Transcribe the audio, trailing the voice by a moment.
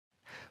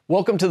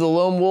Welcome to the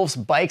Loam Wolf's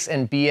Bikes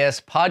and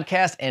BS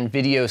podcast and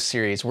video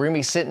series. We're gonna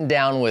be sitting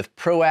down with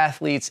pro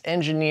athletes,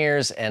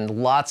 engineers,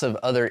 and lots of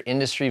other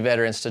industry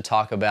veterans to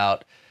talk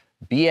about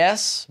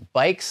BS,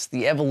 bikes,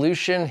 the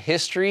evolution,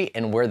 history,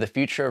 and where the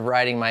future of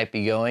riding might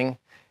be going.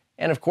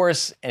 And of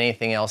course,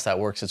 anything else that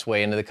works its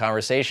way into the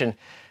conversation.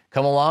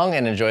 Come along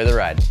and enjoy the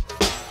ride.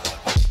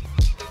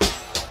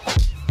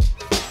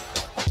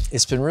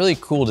 It's been really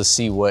cool to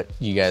see what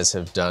you guys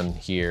have done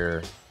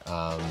here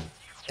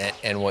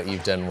and what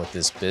you've done with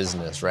this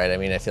business, right? I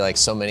mean, I feel like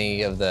so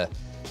many of the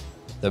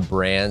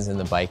brands in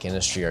the bike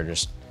industry are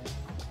just,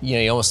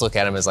 you almost look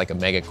at them as like a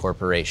mega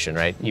corporation,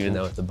 right? Mm-hmm. Even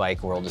though the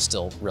bike world is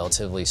still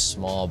relatively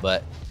small.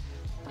 But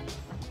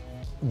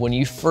when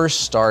you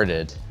first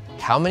started,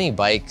 how many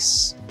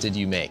bikes did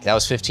you make? That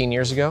was 15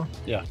 years ago?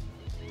 Yeah.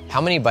 How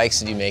many bikes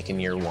did you make in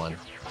year one?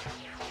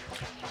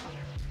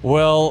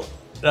 Well,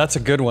 that's a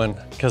good one,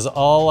 because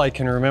all I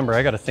can remember,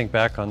 I got to think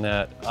back on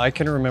that. I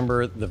can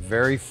remember the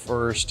very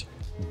first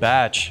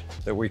batch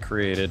that we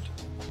created,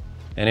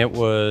 and it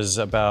was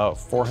about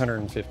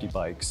 450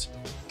 bikes.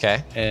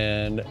 Okay.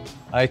 And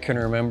I can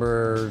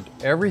remember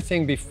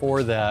everything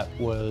before that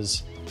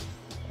was,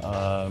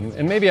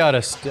 and maybe I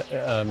ought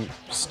to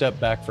step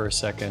back for a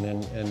second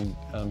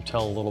and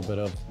tell a little bit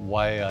of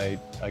why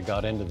I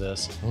got into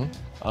this.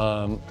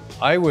 Mm-hmm.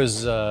 I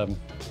was,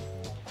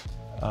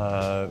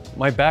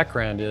 my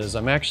background is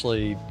I'm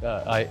actually,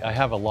 I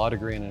have a law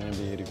degree and an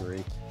MBA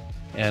degree,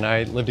 and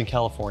I lived in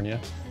California,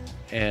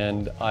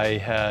 and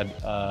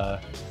I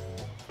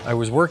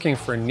was working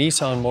for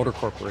Nissan Motor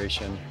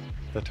Corporation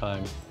at the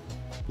time.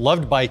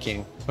 Loved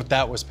biking, but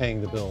that was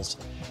paying the bills.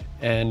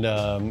 And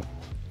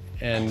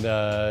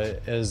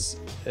as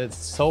it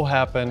so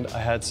happened, I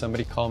had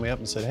somebody call me up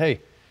and said, hey,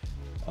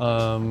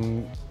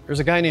 there's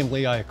a guy named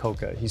Lee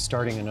Iacocca. He's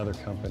starting another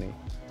company.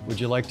 Would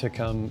you like to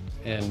come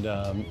and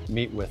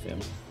meet with him?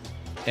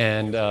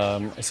 And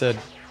I said,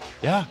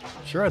 yeah,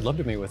 sure, I'd love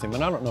to meet with him.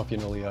 And I don't know if you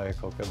know Lee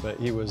Iacocca, but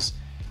he was,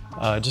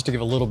 just to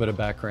give a little bit of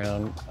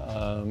background,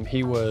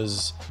 he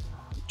was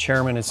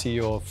chairman and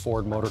CEO of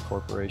Ford Motor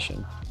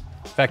Corporation.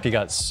 In fact, he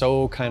got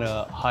so kind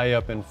of high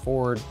up in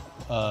Ford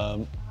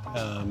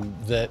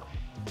that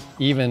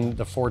even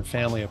the Ford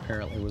family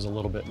apparently was a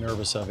little bit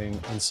nervous of him.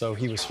 And so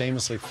he was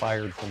famously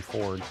fired from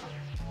Ford.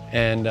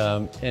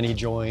 And he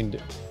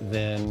joined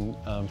then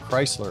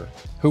Chrysler,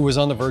 who was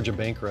on the verge of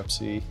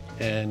bankruptcy.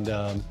 And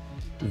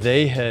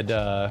they had,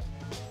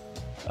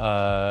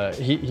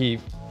 he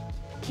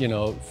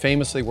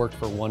famously worked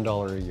for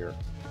 $1 a year.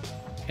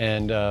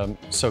 And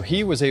so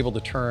he was able to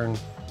turn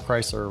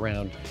Chrysler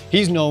around.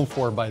 He's known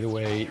for, by the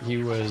way, he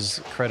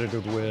was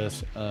credited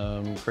with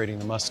creating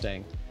the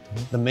Mustang,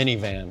 the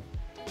minivan,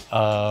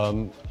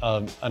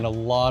 and a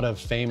lot of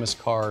famous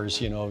cars,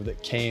 that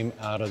came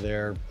out of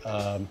there.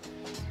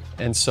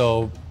 And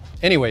so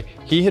anyway,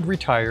 he had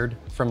retired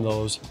from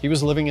those. He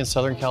was living in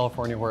Southern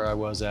California where I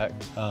was at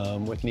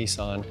with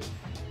Nissan.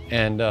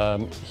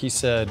 And he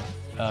said,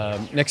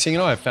 next thing you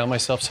know, I found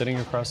myself sitting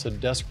across the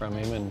desk from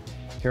him and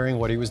hearing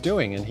what he was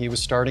doing. And he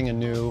was starting a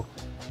new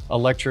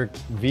electric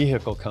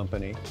vehicle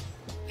company.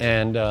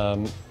 And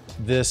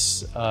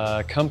this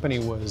company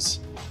was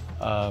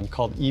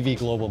called EV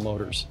Global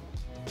Motors.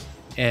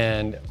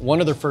 And one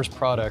of their first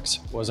products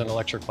was an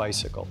electric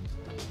bicycle.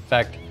 In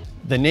fact,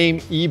 the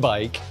name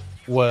e-bike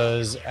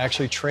was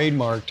actually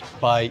trademarked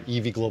by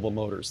EV Global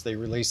Motors. They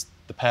released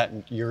the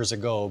patent years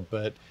ago,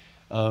 but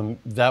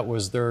that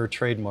was their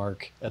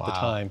trademark at the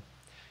time.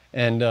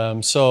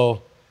 And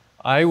so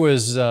I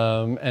was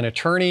an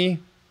attorney,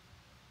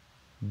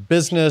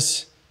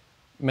 businessman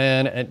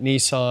at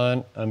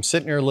Nissan. I'm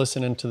sitting here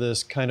listening to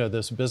this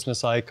this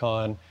business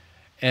icon,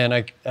 and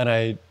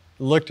I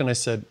looked and I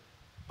said,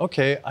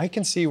 okay, I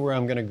can see where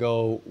I'm gonna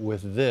go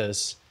with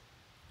this,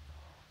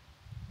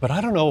 but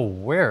I don't know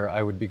where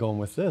I would be going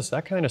with this.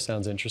 That kind of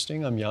sounds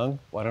interesting. I'm young,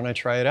 why don't I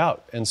try it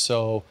out? And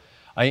so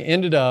I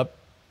ended up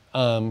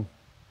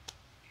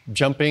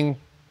jumping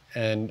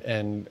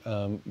and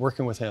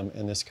working with him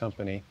in this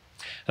company.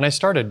 And I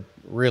started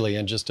really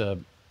in just a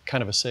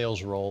kind of a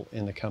sales role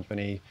in the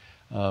company.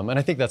 And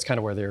I think that's kind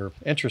of where they're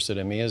interested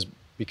in me, is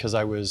because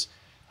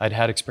I'd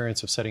had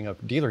experience of setting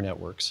up dealer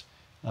networks.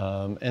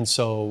 And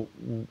so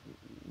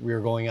we were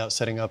going out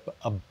setting up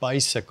a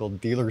bicycle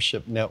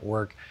dealership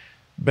network.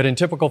 But in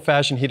typical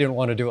fashion, he didn't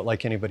want to do it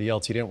like anybody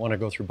else. He didn't want to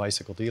go through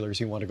bicycle dealers.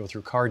 He wanted to go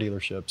through car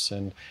dealerships.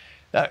 And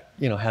that,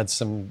 had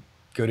some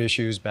good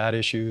issues, bad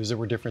issues. There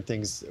were different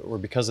things that were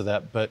because of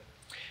that. But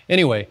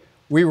anyway,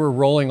 we were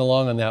rolling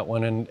along on that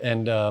one.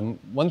 And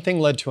one thing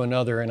led to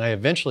another. And I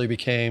eventually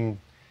became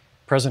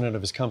president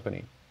of his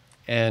company.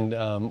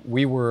 And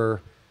we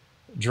were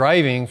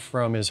driving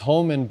from his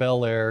home in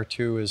Bel Air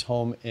to his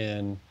home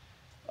in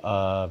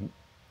Palm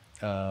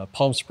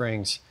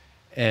Springs.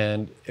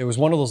 And it was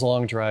one of those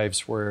long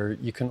drives where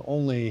you can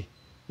only,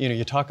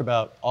 you talk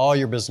about all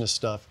your business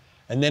stuff,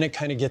 and then it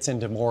kind of gets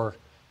into more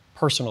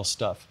personal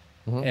stuff.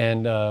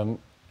 Mm-hmm.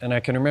 And I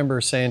can remember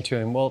saying to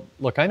him, well,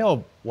 look, I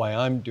know why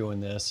I'm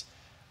doing this.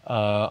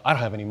 I don't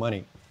have any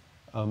money.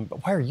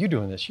 But why are you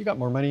doing this? You got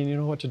more money than you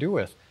know what to do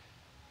with.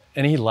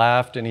 And he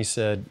laughed and he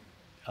said,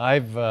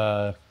 I've,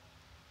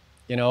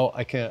 you know,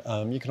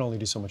 you can only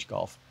do so much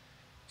golf.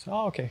 I said,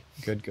 oh, okay,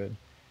 good, good.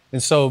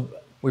 And so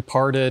we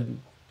parted.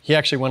 He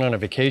actually went on a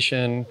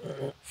vacation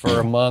for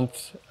a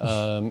month,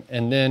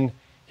 and then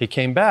he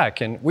came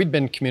back, and we'd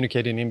been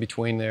communicating in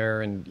between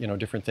there, and you know,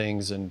 different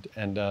things.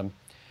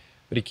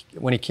 But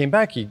when he came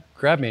back, he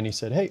grabbed me and he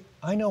said, "Hey,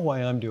 I know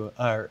why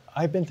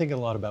I've been thinking a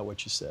lot about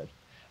what you said,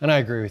 and I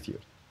agree with you."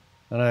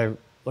 And I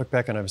looked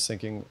back and I was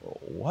thinking,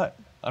 "What?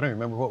 I don't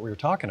remember what we were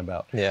talking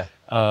about." Yeah.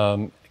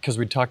 Because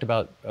we'd talked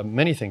about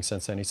many things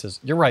since then. He says,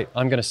 "You're right.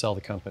 I'm going to sell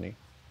the company."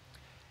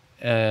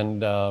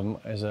 And I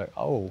was like,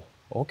 "Oh,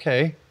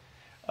 okay."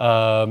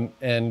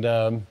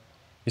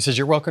 He says,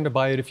 "You're welcome to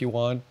buy it if you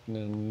want."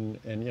 And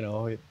you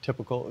know,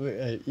 typical,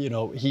 you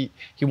know, he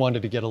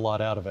wanted to get a lot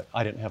out of it.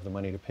 I didn't have the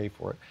money to pay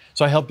for it.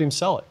 So I helped him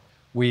sell it.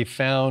 We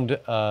found,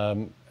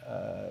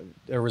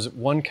 there was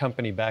one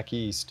company back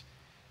east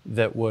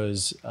that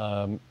was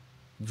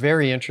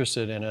very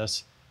interested in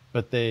us,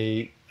 but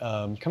they,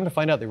 come to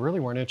find out they really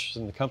weren't interested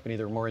in the company.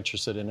 They were more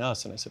interested in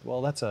us. And I said,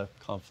 well, that's a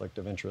conflict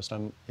of interest.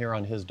 I'm here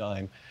on his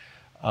dime.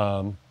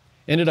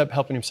 Ended up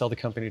helping him sell the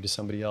company to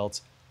somebody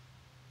else.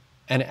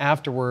 And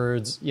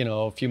afterwards, you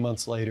know, a few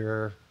months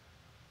later,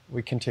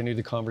 we continued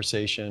the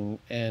conversation,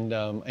 and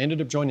I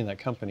ended up joining that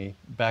company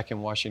back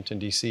in Washington,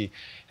 D.C.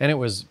 And it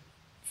was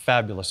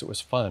fabulous. It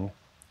was fun.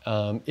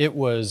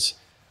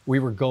 We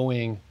were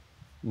going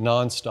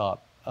nonstop.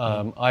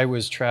 I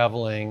was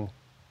traveling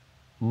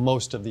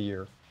most of the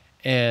year,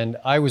 and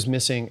I was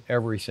missing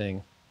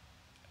everything.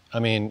 I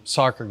mean,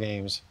 soccer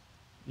games,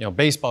 you know,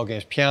 baseball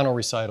games, piano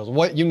recitals,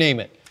 what you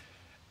name it.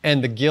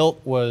 And the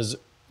guilt was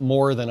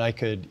more than I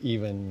could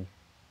even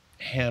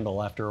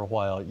handle after a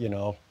while, you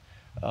know.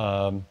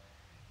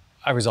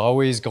 I was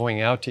always going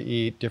out to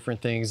eat,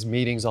 different things,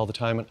 meetings all the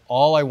time. And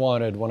all I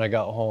wanted when I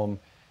got home,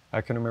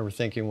 I can remember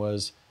thinking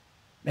was,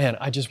 man,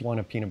 I just want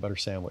a peanut butter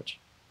sandwich.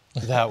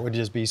 That would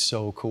just be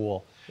so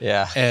cool.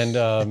 Yeah. And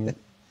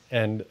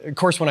of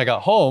course, when I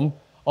got home,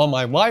 all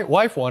my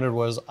wife wanted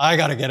was, I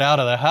got to get out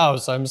of the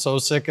house. I'm so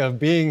sick of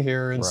being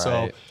here. And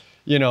so,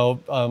 you know,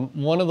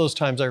 one of those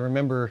times I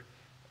remember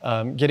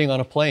getting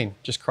on a plane,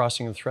 just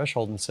crossing the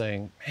threshold and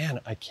saying, man,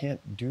 I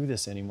can't do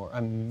this anymore.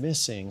 I'm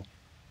missing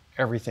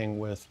everything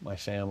with my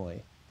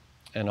family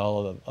and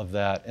all of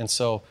that. And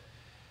so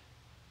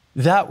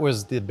that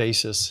was the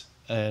basis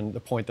and the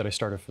point that I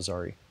started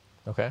Fezzari.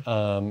 Okay.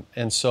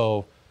 And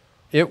so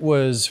it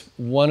was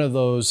one of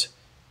those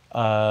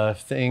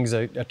things,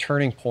 a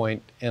turning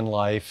point in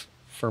life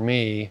for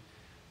me,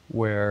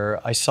 where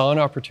I saw an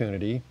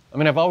opportunity. I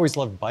mean, I've always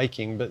loved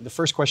biking, but the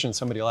first question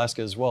somebody will ask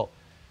is, well,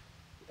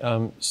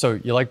 so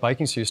you like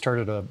biking, so you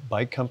started a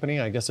bike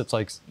company? I guess it's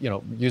like, you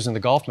know, using the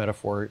golf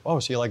metaphor. Oh,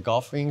 so you like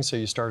golfing, so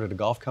you started a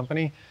golf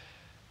company?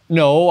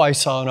 No, I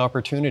saw an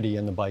opportunity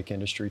in the bike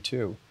industry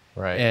too.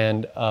 Right.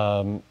 And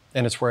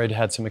it's where I'd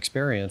had some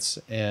experience.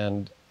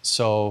 And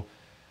so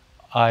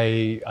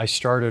I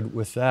started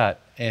with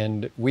that.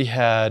 And we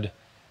had,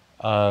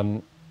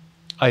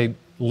 I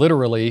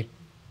literally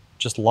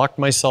just locked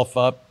myself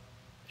up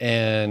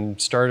and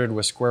started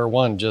with square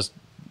one, just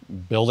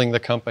building the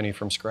company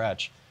from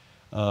scratch.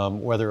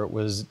 Whether it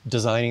was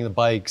designing the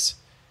bikes,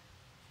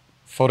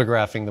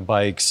 photographing the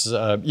bikes,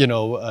 you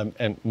know,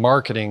 and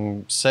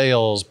marketing,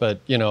 sales,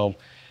 but, you know,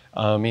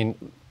 I mean,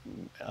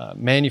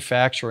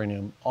 manufacturing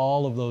them,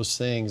 all of those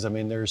things. I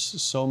mean, there's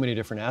so many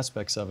different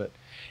aspects of it,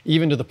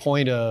 even to the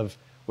point of,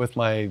 with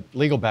my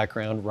legal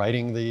background,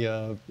 writing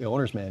the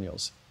owner's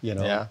manuals, you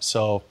know. Yeah.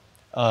 So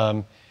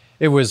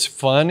it was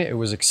fun. It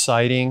was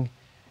exciting.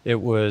 It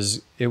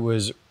was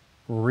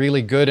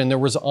really good. And there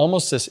was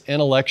almost this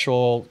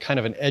intellectual, kind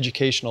of an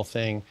educational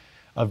thing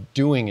of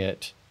doing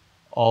it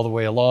all the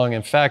way along.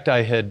 In fact,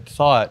 I had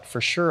thought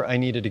for sure I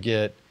needed to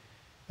get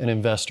an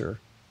investor.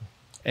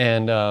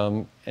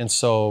 And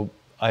so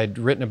I'd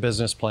written a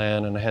business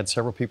plan, and I had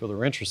several people that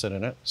were interested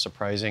in it,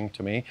 surprising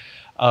to me.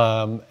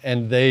 And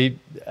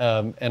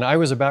I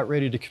was about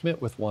ready to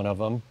commit with one of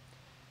them.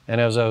 And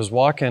as I was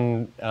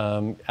walking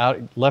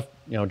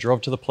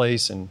drove to the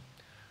place and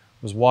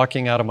was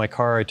walking out of my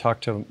car, I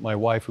talked to my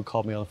wife, who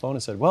called me on the phone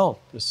and said, well,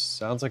 this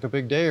sounds like a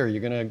big day. Are you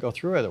going to go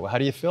through it? How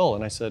do you feel?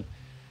 And I said,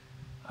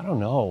 I don't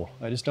know.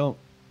 I just don't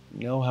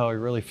know how I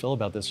really feel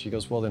about this. She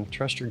goes, well, then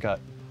trust your gut.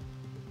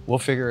 We'll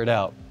figure it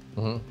out.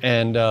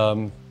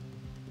 Mm-hmm.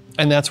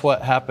 And that's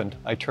what happened.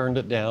 I turned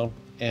it down,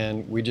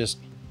 and we just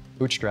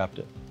bootstrapped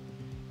it.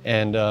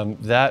 And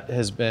that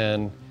has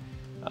been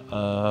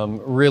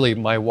really,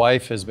 my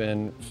wife has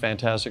been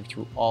fantastic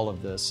through all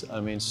of this.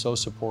 I mean, so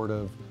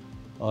supportive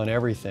on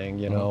everything,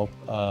 you know.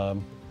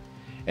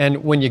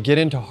 And when you get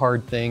into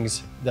hard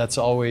things, that's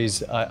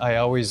always, I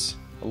always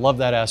love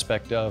that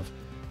aspect of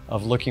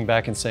looking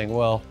back and saying,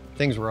 well,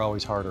 things were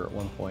always harder at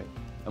one point.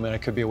 I mean, I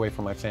could be away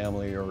from my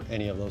family or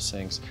any of those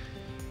things.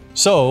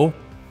 So,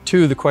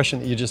 to the question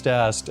that you just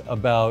asked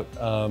about,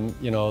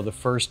 you know, the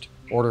first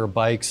order of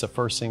bikes, the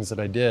first things that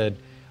I did,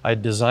 I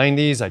designed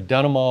these, I'd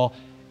done them all.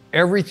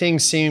 Everything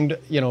seemed,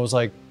 you know, it was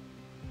like,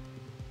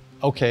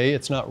 okay,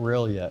 it's not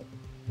real yet.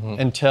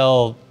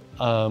 Until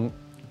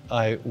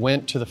I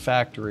went to the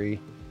factory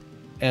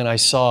and I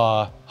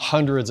saw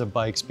hundreds of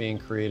bikes being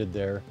created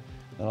there.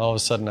 And all of a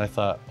sudden I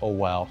thought, oh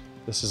wow,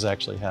 this is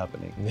actually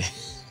happening.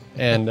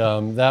 And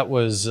that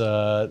was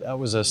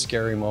a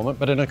scary moment,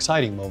 but an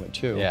exciting moment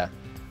too. Yeah.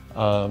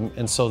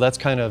 And so that's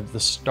kind of the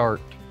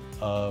start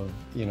of,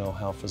 you know,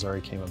 how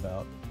Fezzari came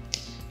about.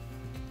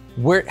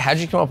 How'd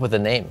you come up with the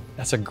name?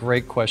 That's a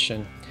great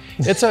question.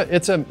 It's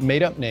a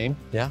made up name.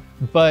 Yeah.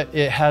 But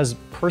it has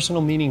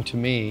personal meaning to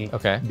me.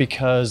 Okay.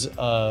 Because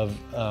of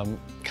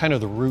kind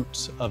of the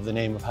roots of the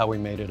name of how we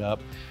made it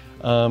up.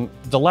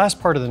 The last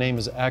part of the name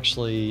is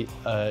actually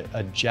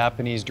a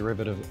Japanese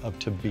derivative of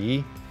to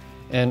be.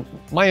 And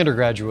my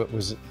undergraduate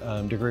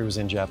degree was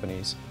in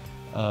Japanese.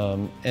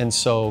 And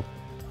so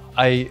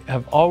I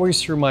have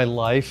always through my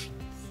life,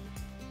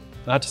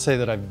 not to say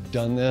that I've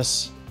done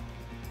this,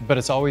 but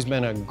it's always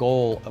been a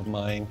goal of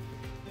mine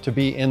to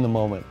be in the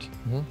moment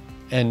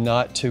and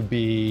not to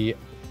be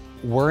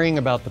worrying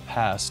about the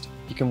past.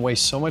 You can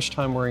waste so much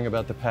time worrying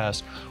about the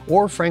past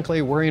or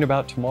frankly, worrying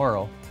about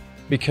tomorrow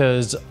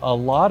because a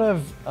lot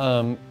of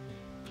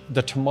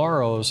the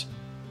tomorrows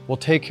will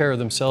take care of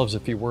themselves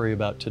if you worry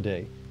about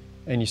today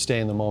and you stay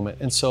in the moment.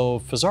 And so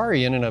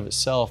Fezzari in and of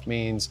itself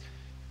means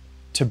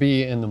to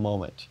be in the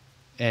moment.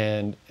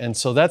 And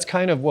so that's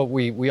kind of what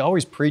we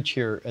always preach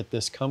here at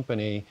this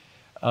company.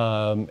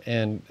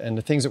 And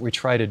the things that we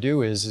try to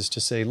do is to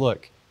say,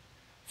 look,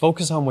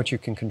 focus on what you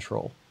can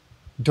control.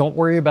 Don't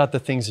worry about the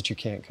things that you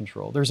can't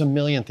control. There's a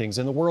million things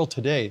in the world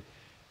today.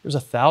 There's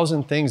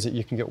 1,000 things that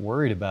you can get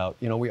worried about.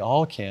 You know, we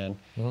all can.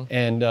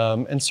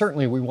 And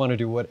certainly we want to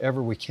do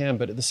whatever we can,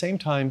 but at the same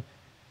time,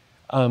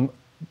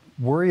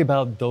 worry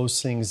about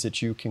those things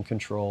that you can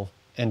control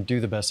and do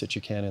the best that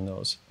you can in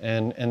those.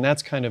 And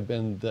that's kind of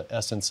been the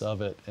essence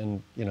of it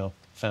and, you know,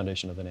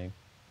 foundation of the name.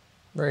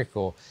 Very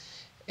cool.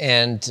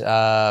 And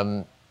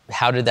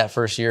how did that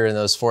first year in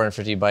those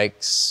 450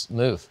 bikes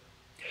move?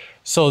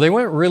 So they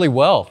went really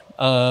well.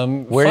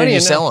 Where did you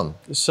sell them?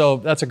 So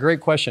that's a great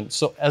question.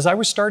 So as I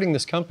was starting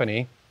this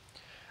company,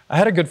 I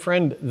had a good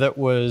friend that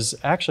was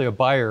actually a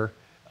buyer.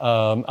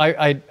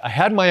 I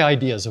had my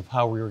ideas of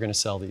how we were going to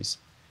sell these.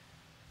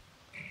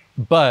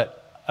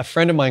 But a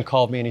friend of mine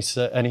called me and he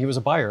said, and he was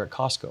a buyer at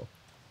Costco.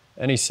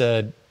 And he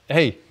said,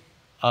 hey,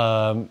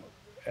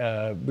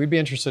 we'd be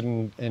interested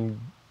in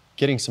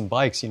getting some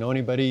bikes. You know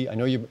anybody, I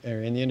know you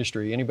are in the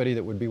industry, anybody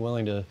that would be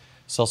willing to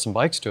sell some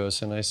bikes to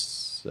us? And I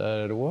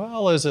said,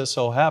 well, as it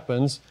so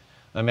happens,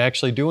 I'm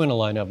actually doing a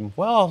line of them.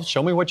 Well,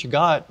 show me what you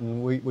got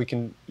and we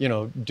can, you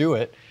know, do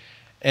it.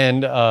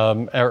 And,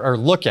 or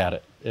look at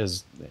it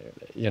is,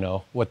 you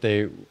know, what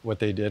they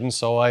did. And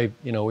so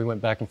you know, we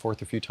went back and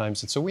forth a few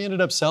times. And so we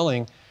ended up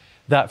selling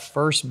that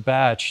first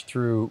batch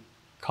through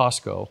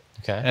Costco.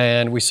 Okay.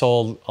 And we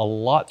sold a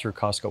lot through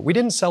Costco. We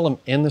didn't sell them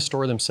in the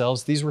store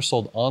themselves. These were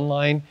sold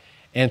online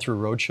and through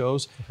road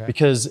shows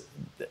because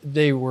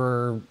they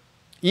were,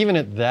 even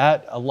at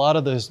that, a lot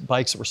of those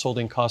bikes that were sold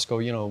in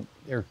Costco, you know,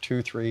 they're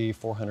 $200, $300,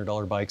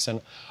 $400 bikes. And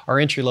our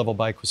entry-level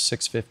bike was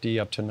 $650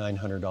 up to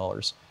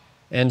 $900.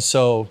 And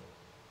so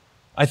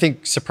I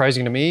think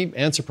surprising to me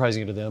and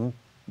surprising to them,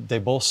 they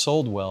both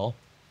sold well.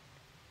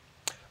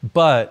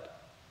 But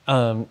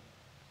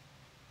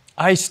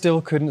I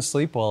still couldn't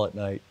sleep well at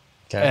night.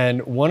 Okay.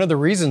 And one of the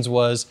reasons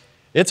was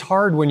it's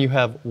hard when you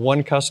have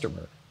one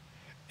customer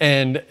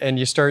and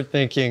you start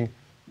thinking,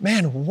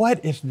 man,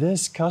 what if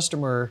this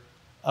customer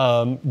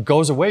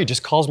goes away,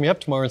 just calls me up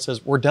tomorrow and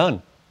says, we're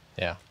done.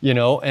 Yeah. You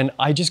know, and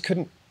I just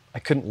couldn't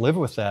live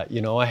with that.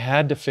 You know, I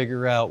had to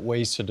figure out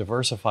ways to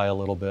diversify a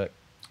little bit.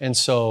 And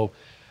so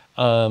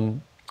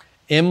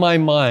in my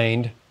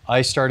mind,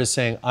 I started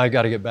saying, I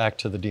got to get back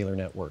to the dealer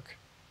network.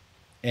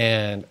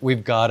 And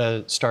we've got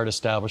to start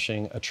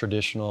establishing a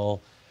traditional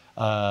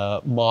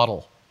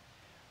model.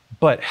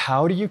 But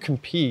how do you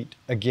compete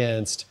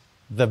against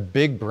the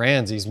big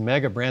brands, these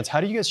mega brands?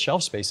 How do you get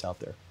shelf space out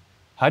there?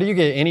 How do you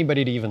get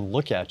anybody to even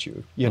look at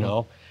you, you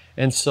know?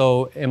 And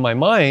so in my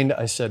mind,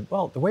 I said,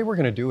 well, the way we're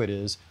going to do it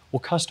is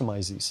we'll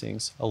customize these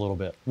things a little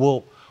bit.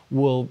 We'll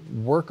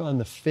work on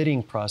the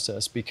fitting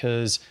process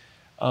because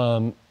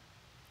I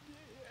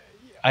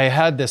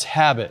had this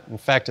habit, in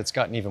fact, it's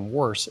gotten even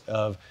worse,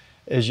 of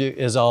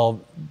as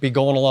I'll be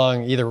going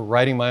along, either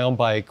riding my own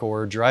bike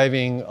or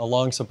driving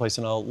along someplace,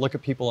 and I'll look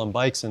at people on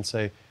bikes and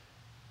say,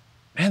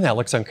 man, that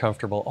looks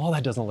uncomfortable. Oh,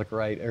 that doesn't look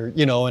right. Or,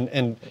 you know,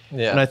 and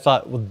I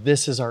thought, well,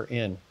 this is our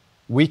in.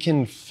 We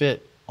can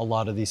fit a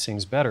lot of these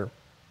things better.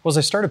 Well, as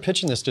I started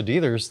pitching this to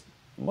dealers,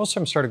 most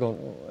of them started going,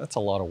 oh, that's a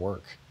lot of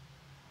work.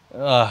 You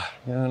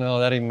know,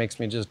 that even makes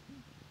me just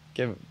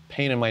give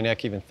pain in my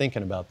neck even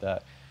thinking about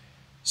that.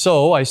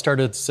 So I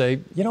started to say,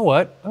 you know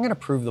what? I'm going to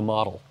prove the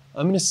model.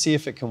 I'm going to see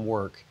if it can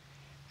work.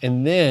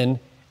 And then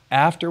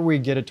after we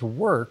get it to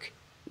work,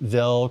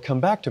 they'll come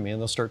back to me and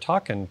they'll start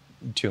talking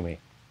to me.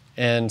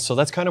 And so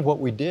that's kind of what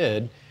we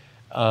did,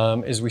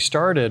 is we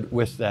started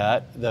with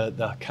that,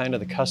 the kind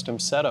of the custom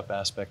setup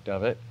aspect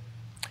of it.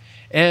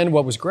 And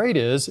what was great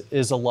is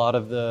a lot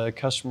of the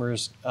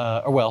customers,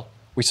 well,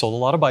 we sold a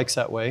lot of bikes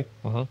that way.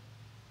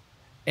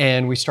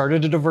 And we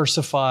started to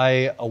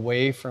diversify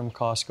away from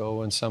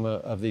Costco and some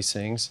of these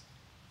things.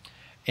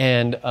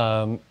 And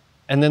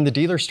then the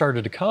dealers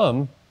started to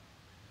come.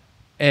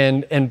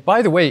 And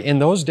by the way, in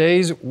those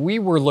days, we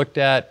were looked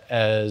at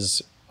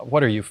as,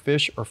 what are you,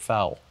 fish or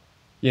fowl?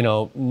 You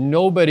know,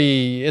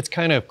 nobody, it's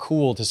kind of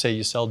cool to say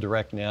you sell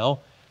direct now.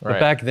 But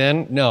back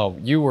then, no,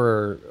 you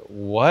were,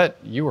 what?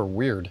 You were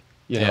weird.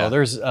 You know,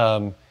 there's,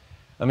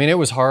 I mean, it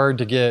was hard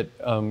to get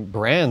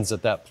brands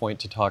at that point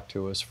to talk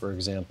to us, for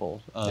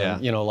example,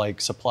 you know,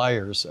 like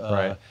suppliers.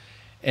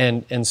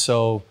 And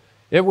so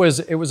it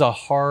was a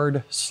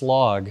hard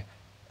slog,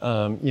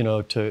 you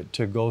know,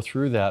 to go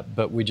through that,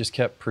 but we just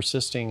kept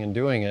persisting and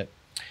doing it.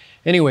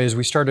 Anyways,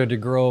 we started to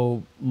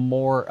grow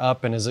more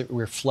up, and as we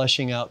were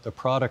fleshing out the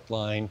product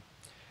line,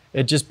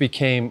 it just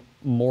became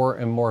more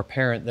and more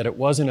apparent that it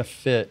wasn't a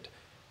fit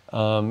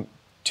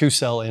to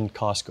sell in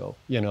Costco,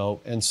 you know,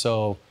 and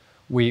so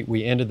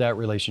we ended that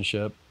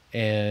relationship,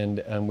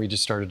 and we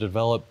just started to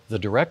develop the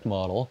direct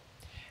model.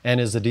 And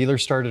as the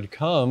dealers started to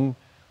come,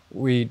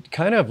 we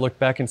kind of looked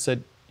back and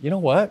said, you know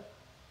what,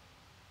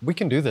 we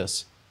can do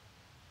this.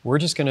 We're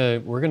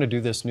gonna do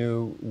this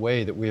new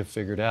way that we have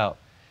figured out.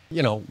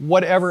 You know,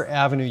 whatever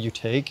avenue you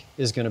take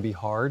is gonna be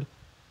hard.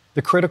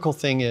 The critical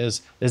thing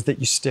is that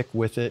you stick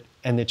with it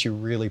and that you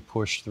really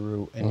push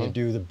through and you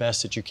do the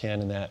best that you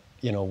can in that,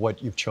 you know,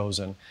 what you've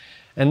chosen.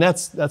 And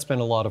that's been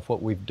a lot of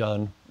what we've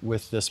done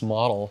with this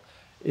model,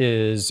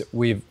 is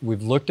we've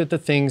looked at the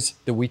things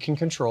that we can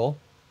control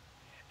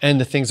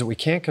and the things that we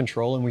can't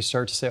control, and we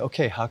start to say,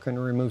 okay, how can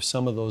we remove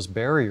some of those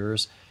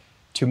barriers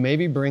to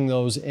maybe bring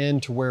those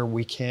in to where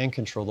we can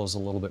control those a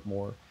little bit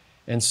more.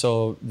 And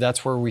so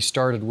that's where we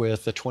started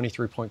with the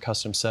 23-point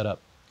custom setup,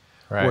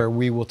 where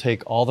we will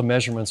take all the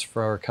measurements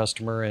for our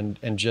customer and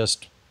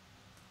just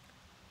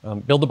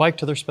build the bike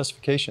to their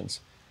specifications.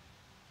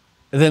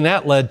 And then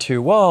that led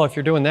to, well, if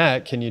you're doing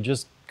that, can you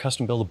just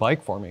custom build a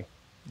bike for me?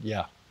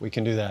 Yeah, we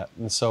can do that.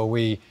 And so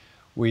we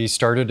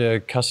started to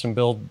custom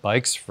build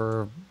bikes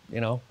for, you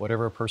know,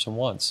 whatever a person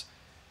wants.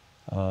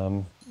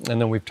 And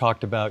then we've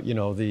talked about, you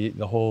know,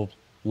 the whole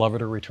love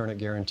it or return it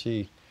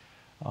guarantee.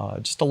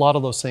 Just a lot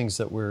of those things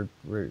that we're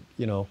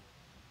you know,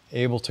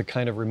 able to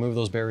kind of remove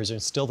those barriers and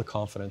instill the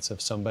confidence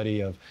of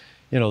somebody of,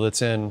 you know,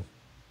 that's in,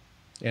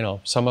 you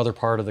know, some other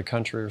part of the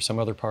country or some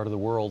other part of the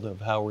world,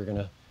 of how we're going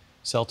to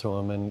sell to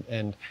them.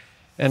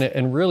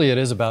 And really it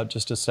is about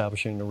just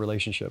establishing a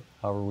relationship,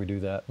 however we do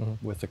that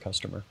with the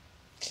customer.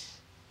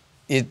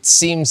 It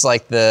seems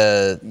like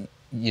you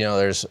know,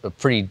 there's a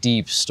pretty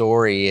deep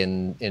story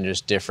in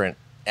just different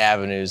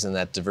avenues in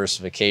that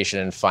diversification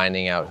and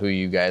finding out who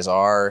you guys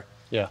are,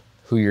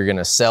 who you're going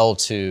to sell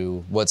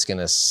to, what's going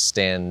to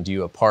stand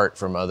you apart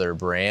from other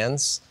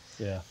brands.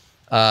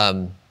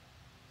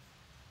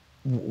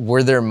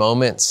 Were there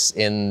moments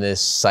in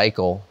this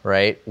cycle,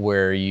 right,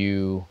 where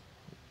you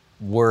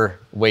were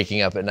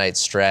waking up at night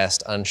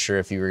stressed, unsure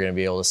if you were going to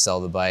be able to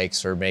sell the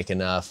bikes or make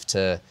enough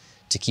to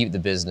keep the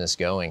business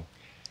going?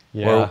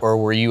 Or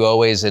were you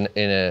always in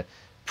a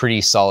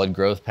pretty solid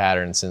growth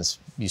pattern since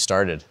you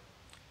started?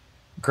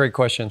 Great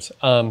questions.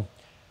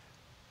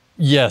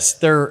 Yes,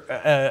 there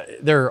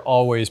are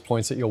always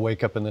points that you'll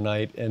wake up in the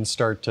night and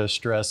start to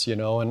stress, you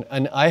know,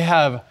 and I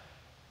have,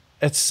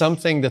 it's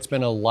something that's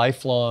been a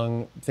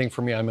lifelong thing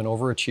for me. I'm an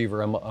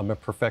overachiever. I'm a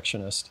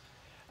perfectionist.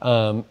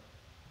 I'm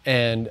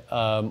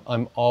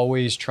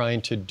always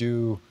trying to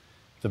do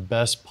the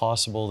best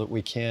possible that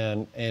we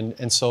can.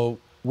 And so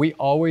we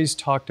always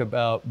talked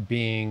about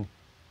being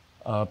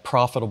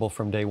profitable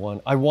from day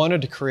one. I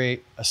wanted to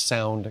create a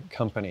sound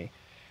company.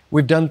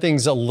 We've done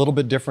things a little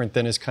bit different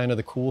than is kind of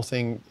the cool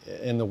thing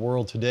in the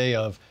world today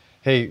of,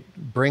 hey,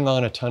 bring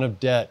on a ton of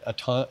debt, a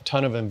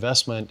ton of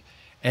investment,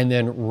 and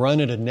then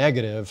run at a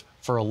negative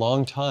for a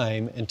long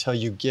time until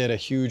you get a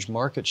huge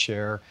market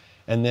share,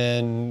 and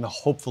then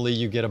hopefully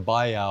you get a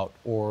buyout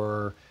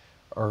or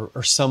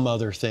some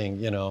other thing,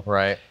 you know.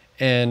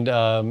 And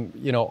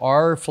you know,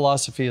 our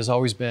philosophy has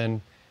always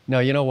been, no,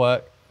 you know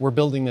what, we're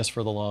building this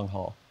for the long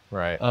haul.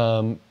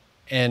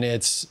 And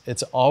it's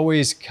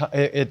always,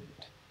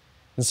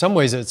 in some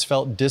ways it's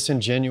felt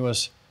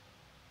disingenuous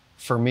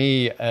for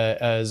me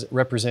as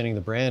representing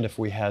the brand if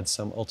we had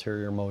some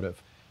ulterior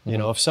motive. You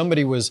know, if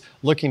somebody was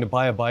looking to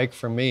buy a bike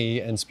from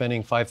me and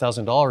spending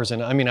 $5,000,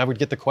 and I mean, I would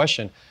get the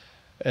question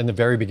in the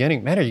very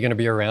beginning, man, are you going to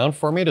be around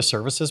for me to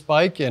service this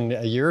bike in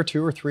a year or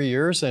 2 or 3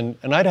 years? And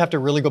I'd have to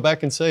really go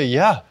back and say,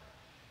 yeah,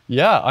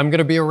 I'm going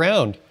to be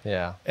around.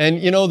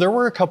 And, you know, there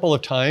were a couple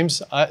of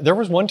times, there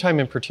was one time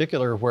in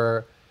particular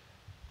where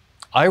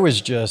I was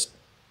just,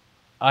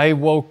 I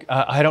woke,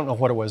 I don't know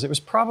what it was. It was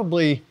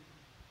probably,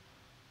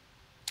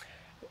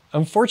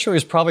 unfortunately,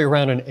 it was probably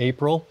around in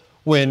April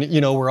when, you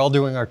know, we're all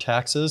doing our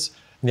taxes.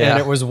 And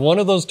it was one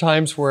of those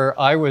times where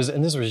I was,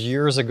 and this was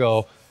years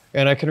ago,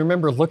 and I can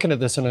remember looking at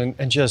this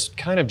and just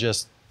kind of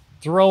just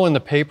throwing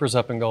the papers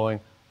up and going,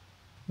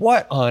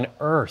 what on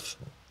earth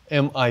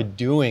am I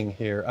doing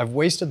here? I've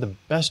wasted the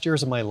best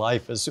years of my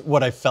life, is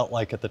what I felt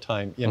like at the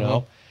time, you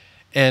know?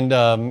 And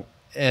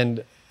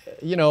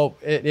you know,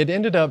 it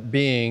ended up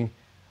being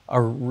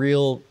a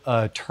real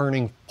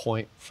turning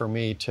point for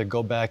me to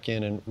go back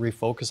in and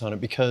refocus on it,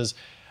 because,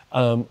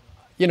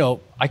 you know,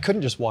 I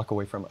couldn't just walk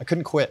away from it. I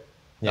couldn't quit.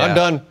 Yeah. I'm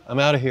done. I'm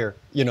out of here.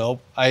 You know,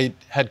 I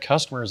had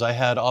customers, I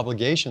had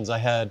obligations, I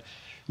had,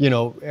 you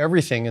know,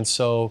 everything. And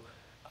so,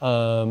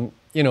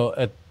 you know,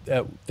 at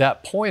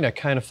that point, I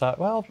kind of thought,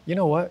 well, you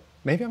know what?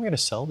 Maybe I'm going to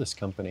sell this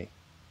company.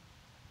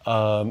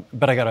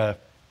 But I got to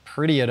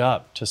pretty it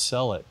up to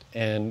sell it.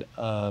 And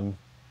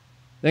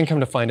then come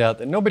to find out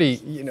that nobody,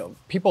 you know,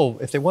 people,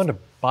 if they wanted to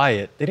buy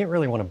it, they didn't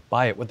really want to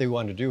buy it. What they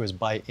wanted to do is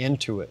buy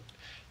into it,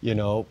 you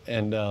know.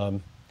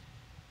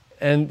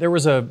 And there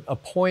was a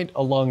point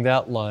along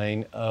that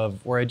line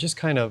of where I just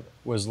kind of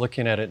was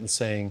looking at it and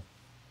saying,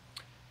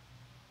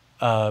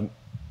 I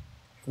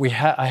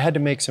had to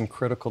make some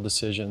critical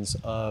decisions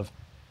of,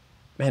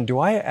 man, do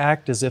I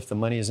act as if the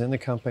money is in the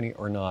company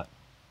or not?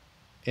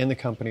 In the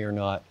company or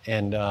not?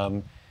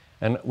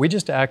 And we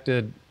just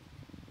acted,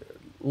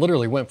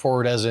 literally went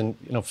forward as in,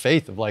 you know,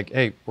 faith of like,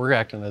 hey, we're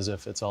acting as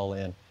if it's all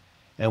in.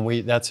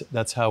 And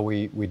that's how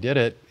we did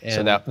it. And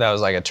so that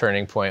was like a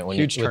turning point when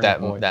huge with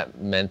turning point. that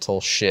mental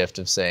shift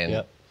of saying,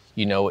 Yep.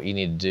 you know what you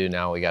need to do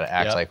now. We got to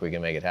act Yep. like we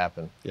can make it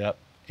happen. Yep.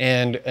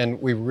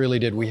 And we really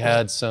did. We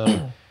had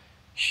some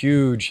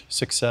huge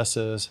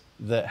successes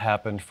that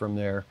happened from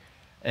there,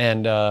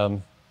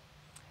 and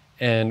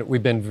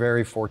we've been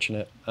very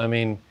fortunate. I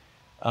mean,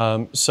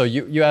 so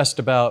you asked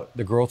about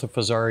the growth of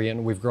Fezzari,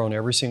 and we've grown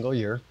every single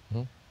year.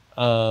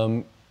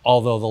 Mm-hmm.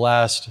 Although the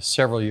last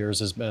several years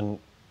has been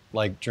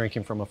like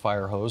drinking from a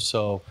fire hose.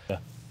 So, yeah.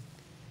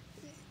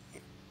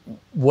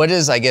 What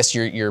is, I guess,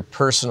 your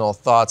personal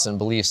thoughts and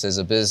beliefs as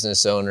a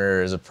business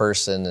owner, as a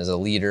person, as a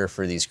leader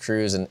for these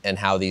crews, and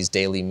how these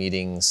daily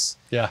meetings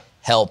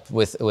help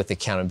with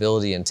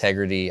accountability,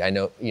 integrity? I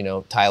know, you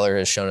know, Tyler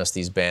has shown us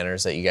these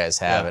banners that you guys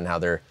have and how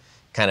they're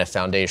kind of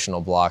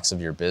foundational blocks of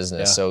your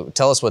business. Yeah. So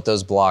tell us what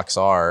those blocks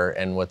are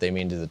and what they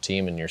mean to the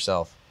team and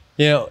yourself.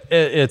 You know,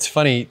 it's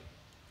funny.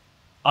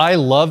 I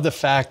love the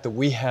fact that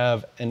we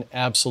have an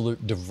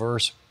absolute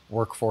diverse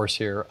workforce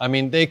here. I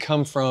mean, they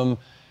come from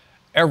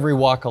every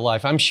walk of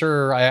life. I'm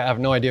sure, I have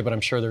no idea, but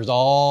I'm sure there's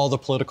all the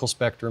political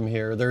spectrum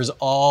here. There's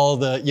all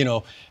the, you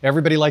know,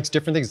 everybody likes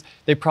different things.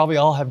 They probably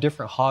all have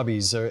different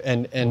hobbies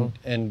and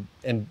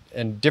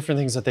different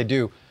things that they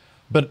do.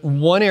 But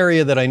one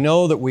area that I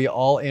know that we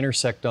all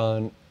intersect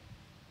on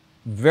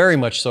very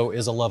much so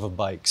is a love of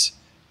bikes.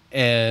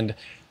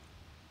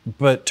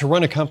 But to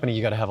run a company,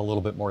 you got to have a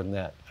little bit more than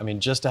that. I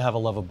mean, just to have a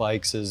love of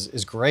bikes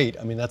is great.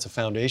 I mean, that's a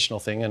foundational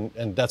thing.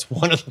 And that's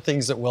one of the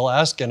things that we'll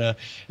ask in an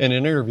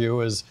interview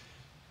is,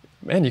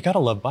 man, you got to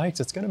love bikes.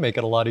 It's going to make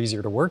it a lot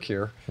easier to work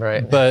here.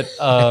 Right. But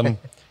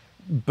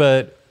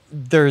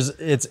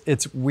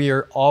we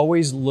are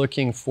always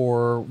looking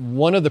for,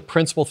 one of the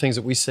principal things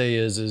that we say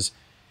is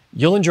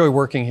you'll enjoy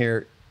working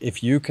here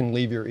if you can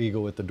leave your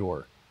ego at the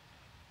door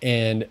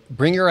and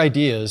bring your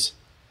ideas,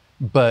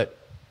 but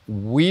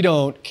we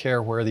don't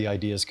care where the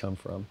ideas come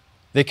from.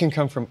 They can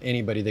come from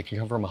anybody. They can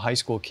come from a high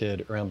school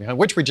kid around behind,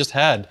 which we just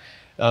had,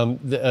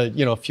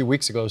 you know, a few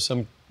weeks ago.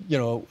 Some, you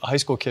know, high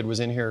school kid was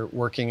in here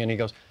working, and he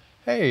goes,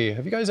 "Hey,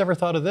 have you guys ever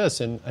thought of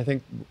this?" And I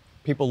think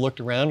people looked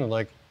around and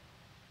like,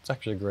 it's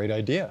actually a great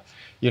idea,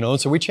 you know.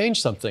 And so we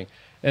changed something,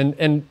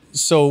 and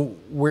so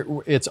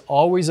it's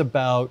always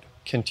about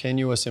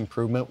continuous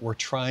improvement. We're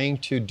trying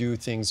to do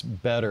things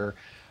better,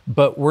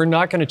 but we're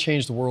not going to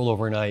change the world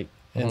overnight.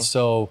 Mm-hmm. And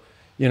so,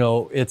 you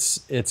know,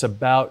 it's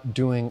about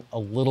doing a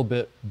little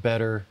bit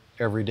better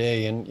every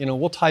day. And, you know,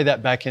 we'll tie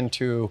that back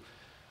into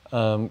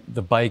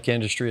the bike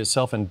industry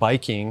itself and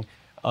biking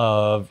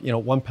of, you know,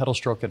 one pedal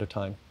stroke at a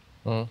time.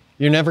 Mm-hmm.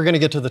 You're never going to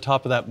get to the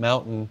top of that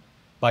mountain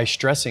by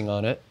stressing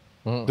on it.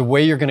 Mm-hmm. The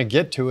way you're going to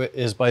get to it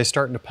is by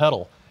starting to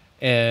pedal.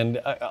 And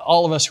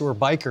all of us who are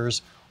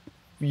bikers,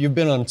 you've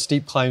been on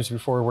steep climbs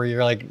before where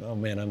you're like, oh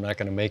man, I'm not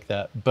going to make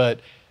that. But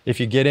if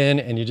you get in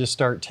and you just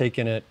start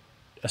taking it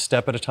a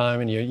step at a time,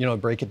 and you know,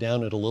 break it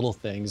down into little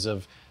things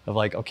of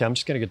like, okay, I'm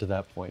just going to get to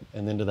that point,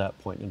 and then to that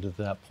point, and to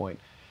that point.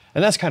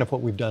 And that's kind of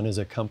what we've done as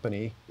a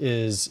company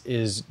is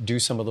do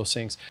some of those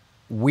things.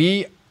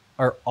 We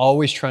are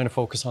always trying to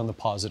focus on the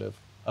positive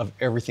of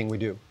everything we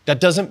do. That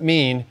doesn't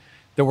mean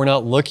that we're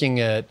not looking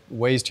at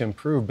ways to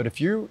improve, but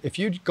if you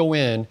go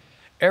in,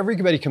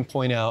 everybody can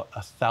point out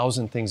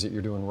 1,000 things that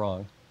you're doing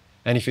wrong.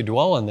 And if you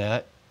dwell on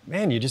that,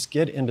 man, you just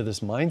get into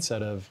this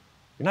mindset of,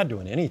 you're not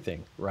doing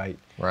anything right.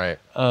 Right.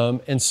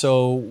 And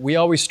so we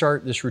always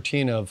start this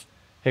routine of,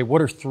 hey,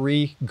 what are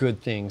 3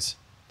 good things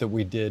that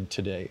we did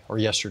today or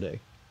yesterday?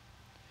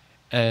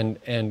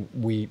 And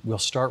we'll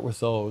start with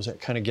those.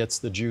 It kind of gets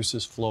the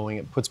juices flowing.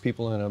 It puts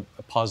people in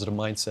a positive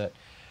mindset.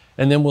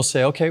 And then we'll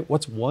say, okay,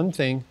 what's one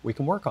thing we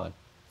can work on?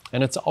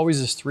 And it's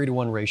always this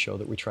 3-to-1 ratio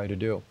that we try to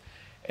do.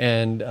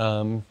 And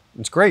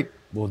it's great.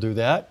 We'll do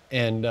that.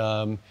 And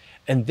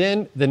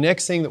then the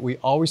next thing that we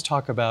always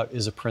talk about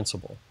is a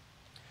principle.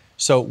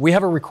 So we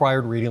have a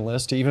required reading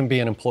list to even be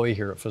an employee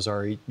here at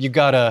Fezzari. You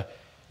gotta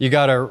you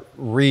gotta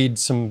read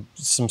some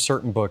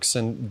certain books,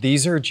 and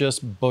these are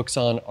just books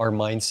on our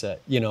mindset,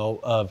 you know,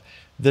 of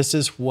this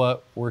is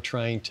what we're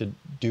trying to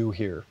do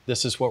here.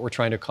 This is what we're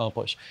trying to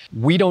accomplish.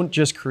 We don't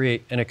just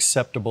create an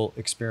acceptable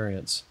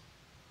experience.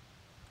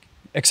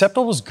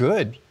 Acceptable is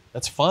good,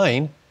 that's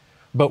fine,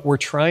 but we're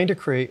trying to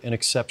create an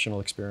exceptional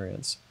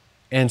experience.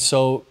 And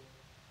so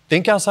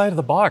think outside of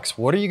the box.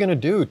 What are you gonna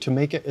do to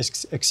make it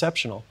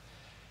exceptional?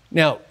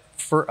 Now,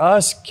 for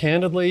us,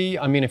 candidly,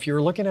 I mean, if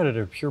you're looking at it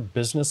at a pure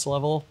business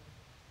level,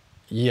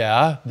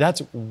 yeah,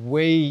 that's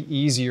way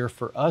easier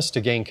for us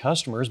to gain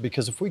customers,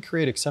 because if we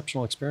create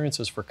exceptional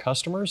experiences for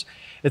customers,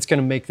 it's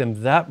going to make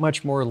them that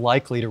much more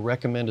likely to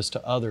recommend us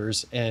to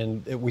others,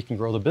 and we can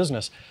grow the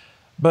business.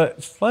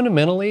 But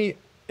fundamentally,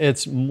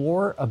 it's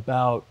more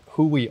about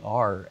who we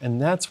are. And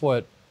that's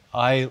what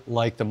I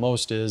like the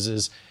most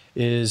is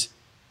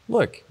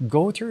look,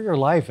 go through your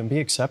life and be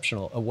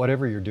exceptional at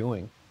whatever you're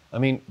doing. I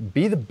mean,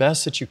 be the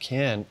best that you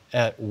can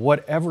at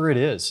whatever it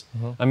is.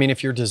 I mean,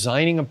 if you're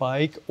designing a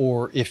bike,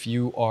 or if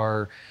you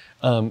are,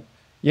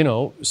 you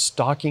know,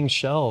 stocking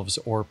shelves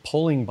or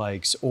pulling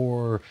bikes,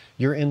 or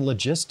you're in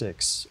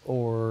logistics,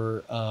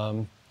 or,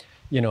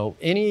 you know,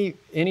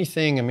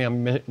 anything. I mean,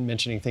 I'm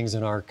mentioning things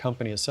in our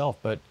company itself,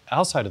 but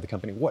outside of the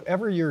company,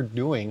 whatever you're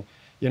doing,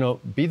 you know,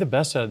 be the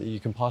best at it that you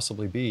can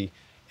possibly be,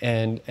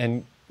 and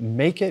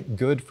make it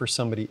good for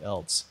somebody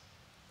else.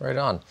 Right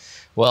on.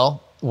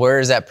 Well, where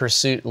is that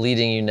pursuit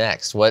leading you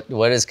next? What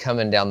is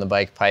coming down the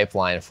bike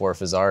pipeline for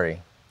Fezzari?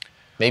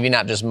 Maybe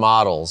not just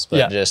models,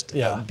 but just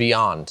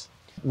beyond.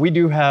 We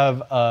do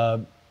have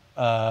a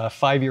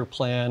 5-year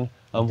plan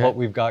on what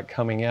we've got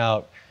coming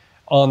out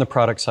on the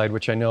product side,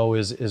 which I know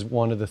is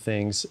one of the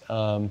things.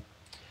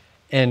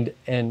 And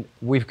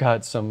we've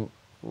got some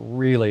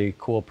really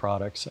cool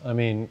products. I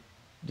mean,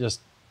 just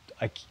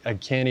I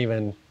can't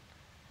even.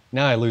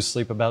 Now I lose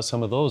sleep about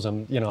some of those.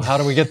 You know, how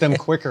do we get them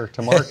quicker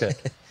to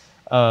market?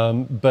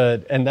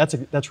 And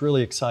that's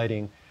really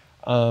exciting.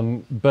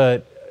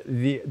 But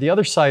the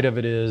other side of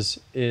it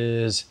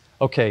is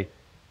okay,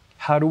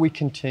 how do we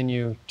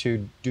continue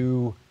to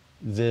do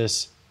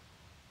this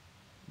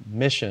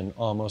mission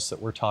almost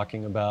that we're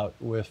talking about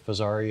with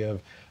Fezzari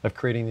of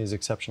creating these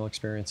exceptional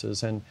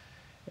experiences? And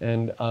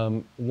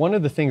one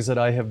of the things that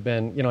I have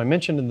been, you know, I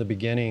mentioned in the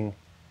beginning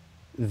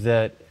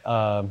that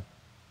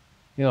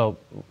you know,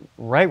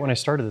 right when I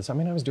started this, I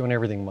mean, I was doing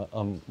everything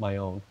on my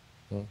own.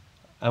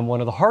 And one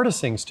of the hardest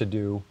things to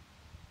do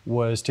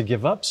was to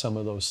give up some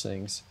of those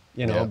things,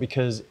 you know,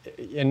 because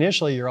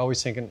initially you're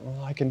always thinking,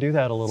 well, I can do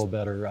that a little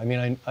better. I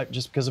mean, I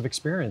just because of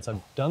experience,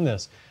 I've done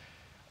this.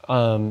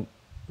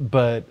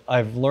 But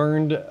I've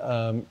learned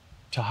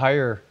to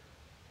hire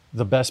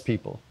the best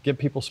people, get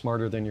people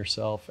smarter than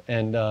yourself.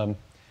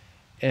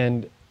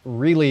 And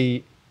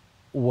really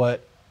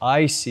what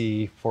I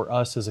see for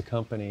us as a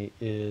company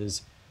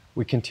is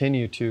we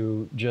continue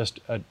to just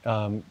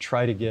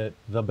try to get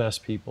the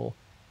best people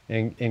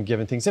in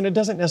given things. And it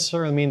doesn't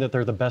necessarily mean that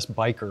they're the best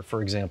biker,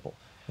 for example.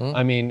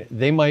 I mean,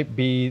 they might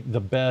be the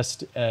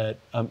best at,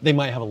 they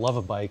might have a love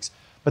of bikes,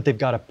 but they've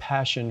got a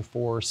passion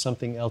for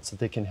something else that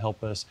they can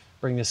help us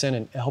bring this in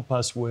and help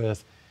us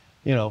with,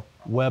 you know,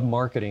 web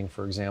marketing,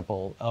 for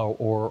example,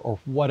 or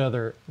what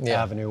other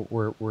avenue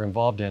we're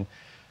involved in.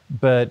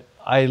 But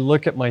I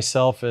look at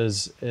myself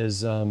as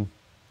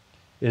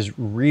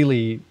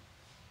really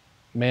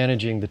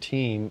managing the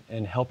team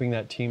and helping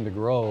that team to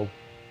grow.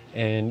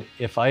 And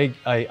if I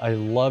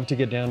love to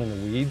get down in the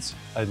weeds,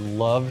 I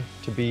love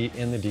to be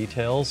in the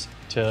details,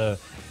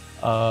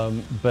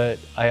 but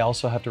I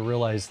also have to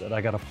realize that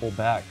I got to pull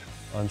back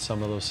on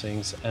some of those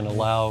things and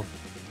allow,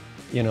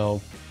 you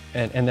know,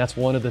 and that's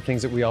one of the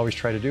things that we always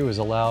try to do is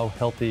allow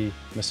healthy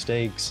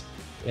mistakes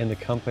in the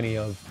company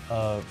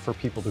for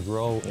people to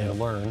grow and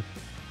learn,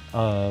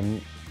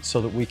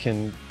 so that we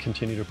can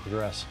continue to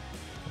progress.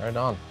 Right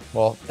on.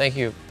 Well, thank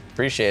you.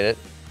 Appreciate it.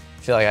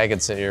 I feel like I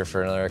could sit here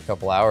for another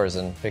couple hours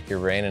and pick your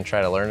brain and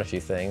try to learn a few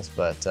things,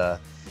 but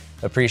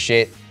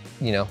appreciate,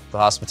 you know, the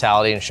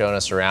hospitality and showing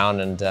us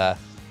around, and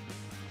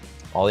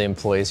all the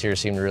employees here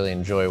seem to really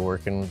enjoy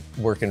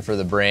working for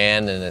the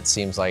brand, and it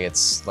seems like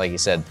it's, like you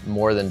said,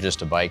 more than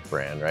just a bike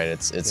brand, right?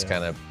 It's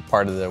kind of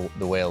part of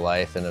the way of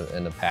life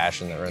and a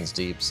passion that runs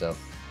deep. So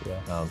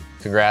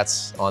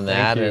congrats on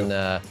that,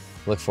 and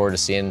look forward to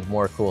seeing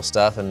more cool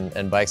stuff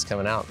and bikes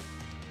coming out.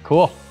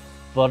 Cool.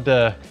 Love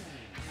to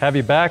have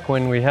you back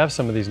when we have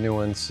some of these new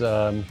ones.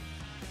 In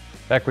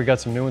fact, we got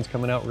some new ones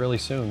coming out really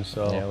soon.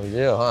 So yeah, we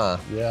do, huh?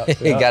 Yeah.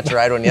 You got to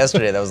ride one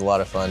yesterday. That was a lot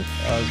of fun.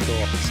 That was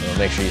cool. So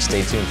make sure you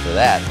stay tuned for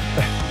that.